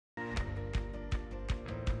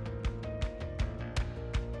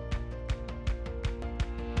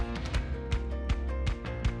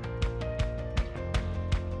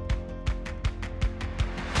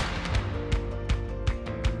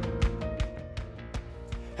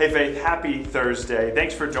Hey Faith, happy Thursday.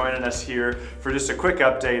 Thanks for joining us here for just a quick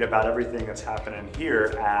update about everything that's happening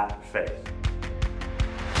here at Faith.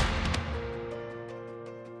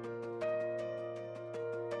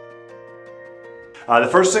 The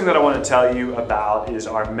first thing that I want to tell you about is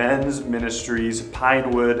our men's ministries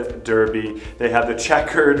Pinewood Derby. They have the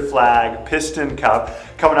Checkered flag Piston Cup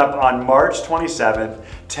coming up on March 27th,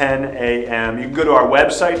 10 a.m. You can go to our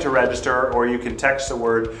website to register, or you can text the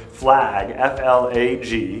word FLAG,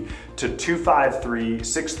 F-L-A-G, to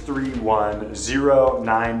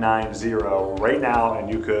 253-631-0990 right now, and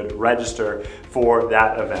you could register for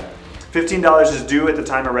that event. $15 is due at the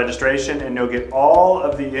time of registration, and you'll get all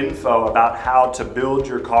of the info about how to build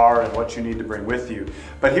your car and what you need to bring with you.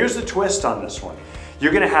 But here's the twist on this one.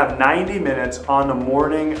 You're gonna have 90 minutes on the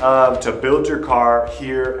morning of to build your car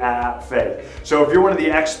here at Faith. So if you're one of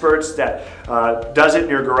the experts that does it in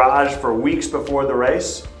your garage for weeks before the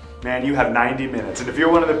race, man, you have 90 minutes. And if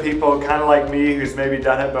you're one of the people kind of like me who's maybe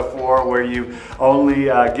done it before where you've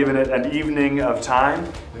only given it an evening of time,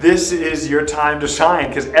 this is your time to shine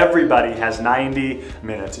because everybody has 90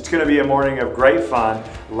 minutes. It's going to be a morning of great fun.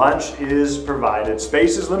 Lunch is provided.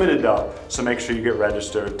 Space is limited though, so make sure you get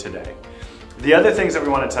registered today. The other things that we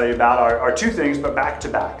want to tell you about are two things, but back to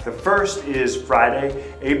back. The first is Friday,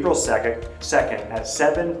 April 2nd at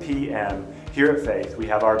 7 p.m. here at Faith. We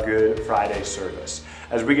have our Good Friday service.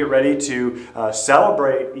 As we get ready to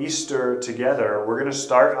celebrate Easter together, we're going to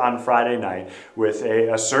start on Friday night with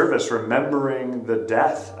a service remembering the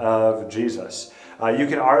death of Jesus. You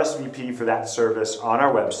can RSVP for that service on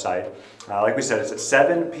our website. Like we said, it's at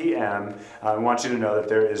 7 p.m. I want you to know that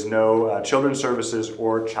there is no children's services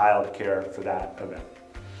or childcare for that event.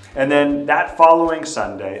 And then that following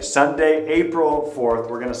Sunday, April 4th,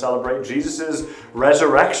 we're going to celebrate Jesus'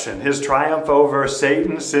 resurrection, his triumph over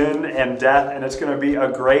Satan, sin, and death, and it's going to be a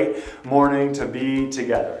great morning to be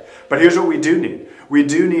together. But here's what we do need. We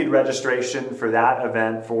do need registration for that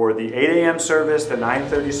event for the 8 a.m. service, the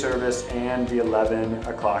 9:30 service, and the 11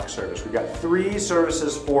 o'clock service. We've got 3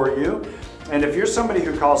 services for you. And if you're somebody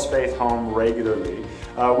who calls Faith home regularly,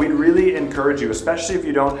 we'd really encourage you, especially if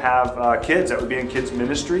you don't have kids that would be in kids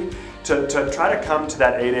ministry, to try to come to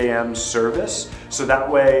that 8 a.m. service, so that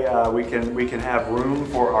way we can have room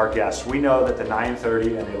for our guests. We know that the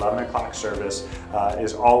 9:30 and the 11 o'clock service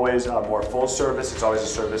is always a more full service. It's always a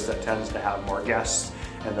service that tends to have more guests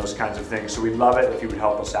and those kinds of things. So we'd love it if you would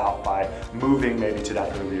help us out by moving maybe to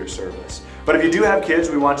that earlier service. But if you do have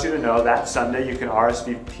kids, we want you to know that Sunday you can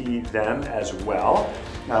RSVP them as well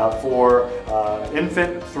for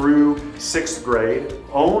infant through 6th grade,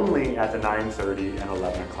 only at the 9:30 and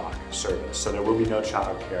 11 o'clock service. So there will be no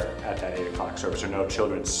child care at that 8 o'clock service, or no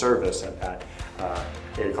children's service at that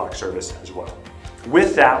 8 o'clock service as well.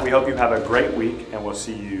 With that, we hope you have a great week, and we'll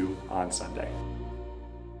see you on Sunday.